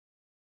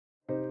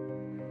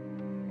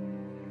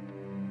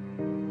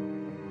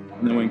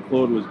And then when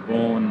Claude was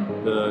born,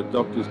 the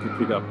doctors could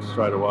pick up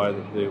straight away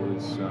that there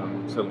was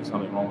certainly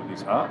something wrong with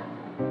his heart.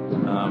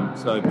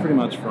 So pretty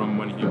much from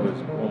when he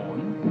was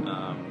born,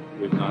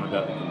 we've known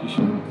about the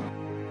condition.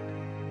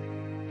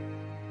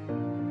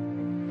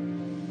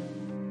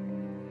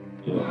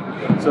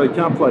 Yeah. So he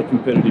can't play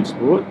competitive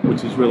sport,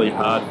 which is really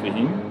hard for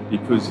him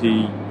because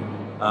he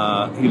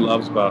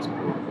loves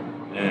basketball,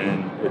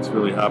 and it's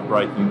really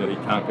heartbreaking that he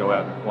can't go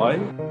out and play.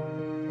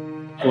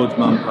 Claude's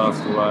mum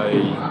passed away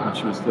when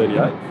she was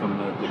 38 from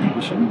the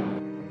condition.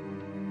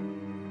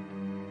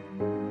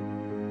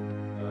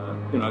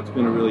 You know, it's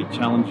been a really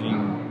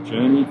challenging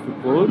journey for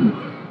Claude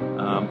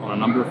on a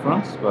number of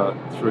fronts, but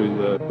through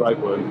the great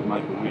work of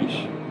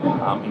Make-A-Wish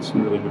and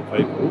some really good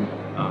people,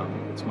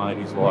 it's made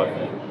his life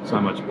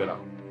so much better.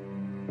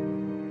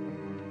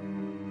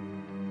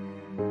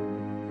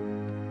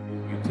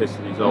 We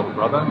tested his older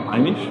brother,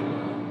 Hamish,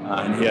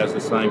 and he has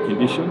the same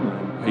condition,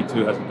 and he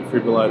too has a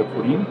defibrillator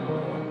put in.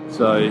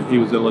 So he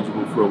was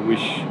eligible for a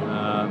wish,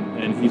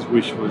 and his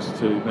wish was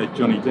to meet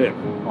Johnny Depp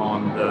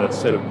on the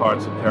set of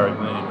Pirates of the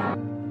Caribbean.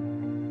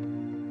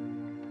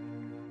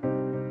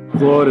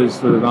 Claude has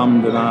sort of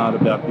ummed and ahed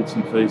about bits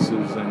and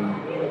pieces, and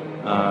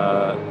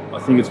I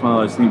think it's one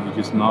of those things you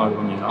just know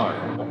when you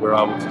know. We're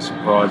able to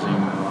surprise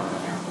him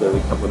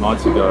a couple of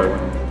nights ago,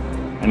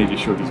 and he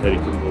just shook his head. He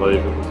couldn't believe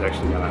it was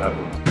actually going to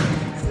happen.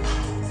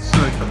 So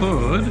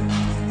Claude,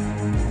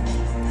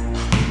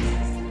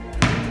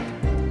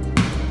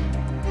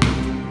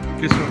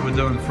 guess what we're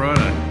doing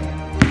Friday?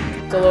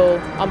 It's a little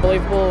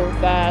unbelievable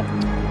that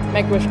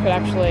Make-A-Wish could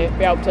actually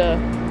be able to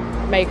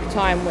make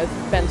time with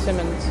Ben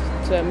Simmons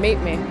to meet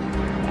me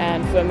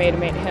and for me to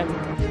meet him.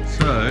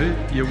 So,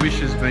 your wish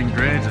has been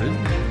granted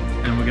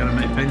and we're going to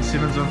meet Ben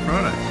Simmons on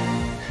Friday.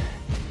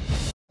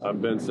 I'm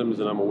Ben Simmons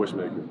and I'm a wish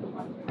maker.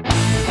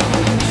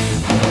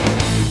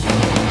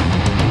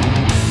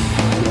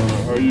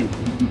 How are you?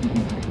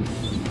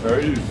 How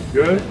are you?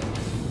 Good?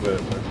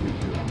 Good. Nice to meet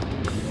you.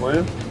 You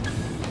playing?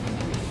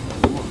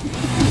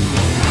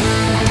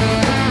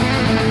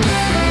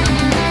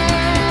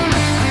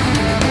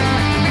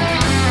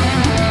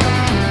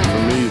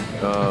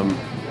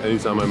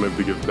 Anytime I'm able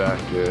to give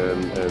back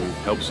and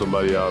help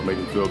somebody out, make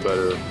them feel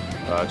better,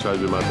 I try to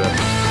do my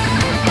best.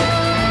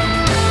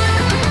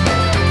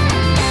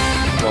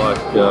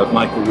 Like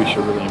Make-A-Wish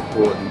are really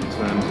important in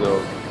terms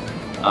of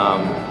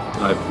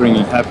you know,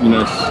 bringing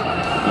happiness,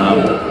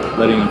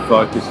 letting them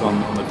focus on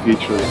the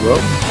future as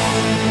well.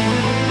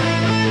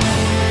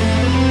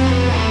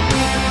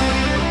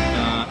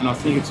 And I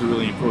think it's a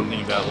really important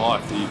thing about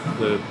life,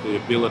 the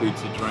ability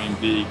to dream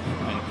big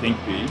and think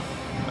big,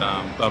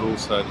 but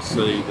also to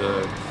see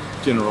the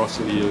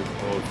generosity of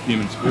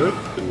human spirit.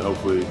 And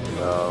hopefully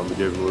we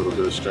gave him a little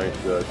bit of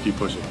strength to keep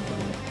pushing.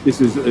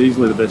 This is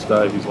easily the best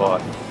day of his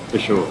life, for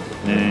sure.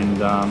 And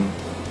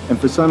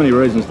for so many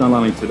reasons, not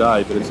only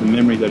today, but it's a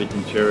memory that he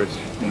can cherish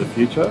in the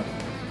future.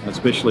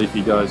 Especially if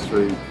he goes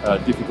through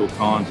difficult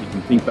times, he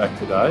can think back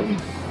today.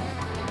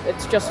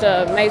 It's just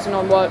amazing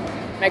on what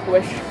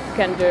Make-A-Wish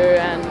can do,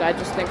 and I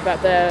just think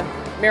that they're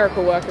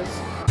miracle workers.